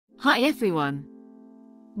Hi everyone!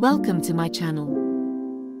 Welcome to my channel.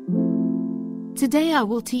 Today I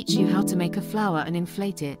will teach you how to make a flower and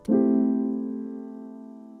inflate it.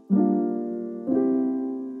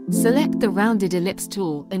 Select the rounded ellipse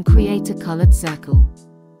tool and create a colored circle.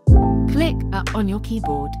 Click on your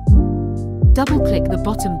keyboard. Double-click the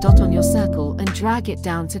bottom dot on your circle and drag it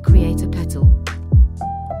down to create a petal.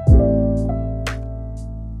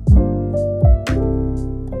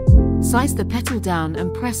 Size the petal down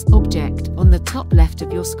and press Object on the top left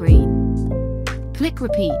of your screen. Click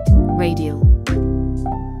Repeat, Radial.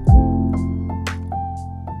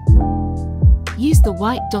 Use the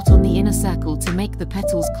white dot on the inner circle to make the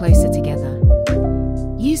petals closer together.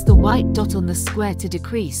 Use the white dot on the square to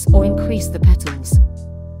decrease or increase the petals.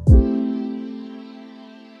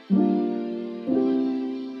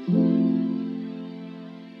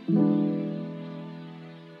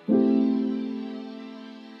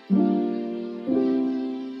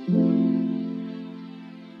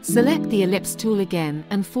 Select the ellipse tool again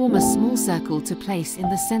and form a small circle to place in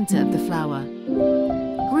the center of the flower.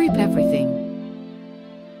 Group everything.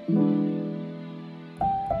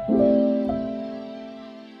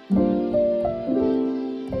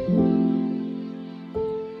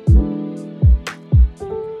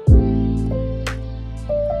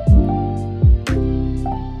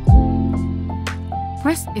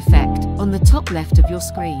 Press Effect on the top left of your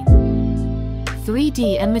screen.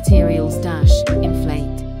 3D and Materials - Inflate.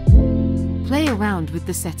 Play around with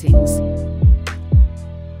the settings.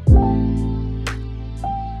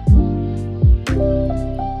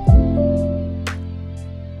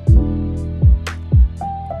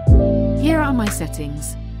 Here are my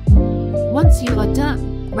settings. Once you are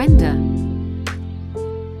done, render.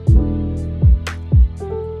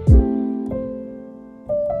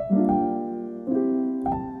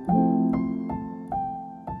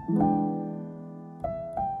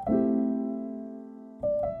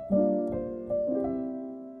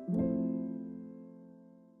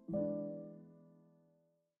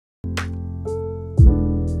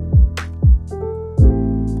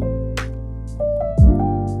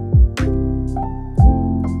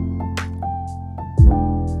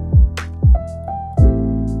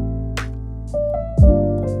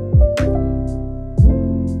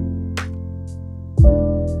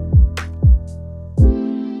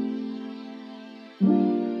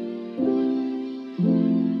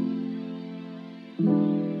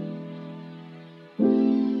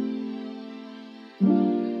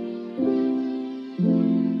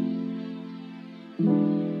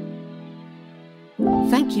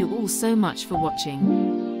 Thank you all so much for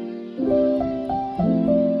watching.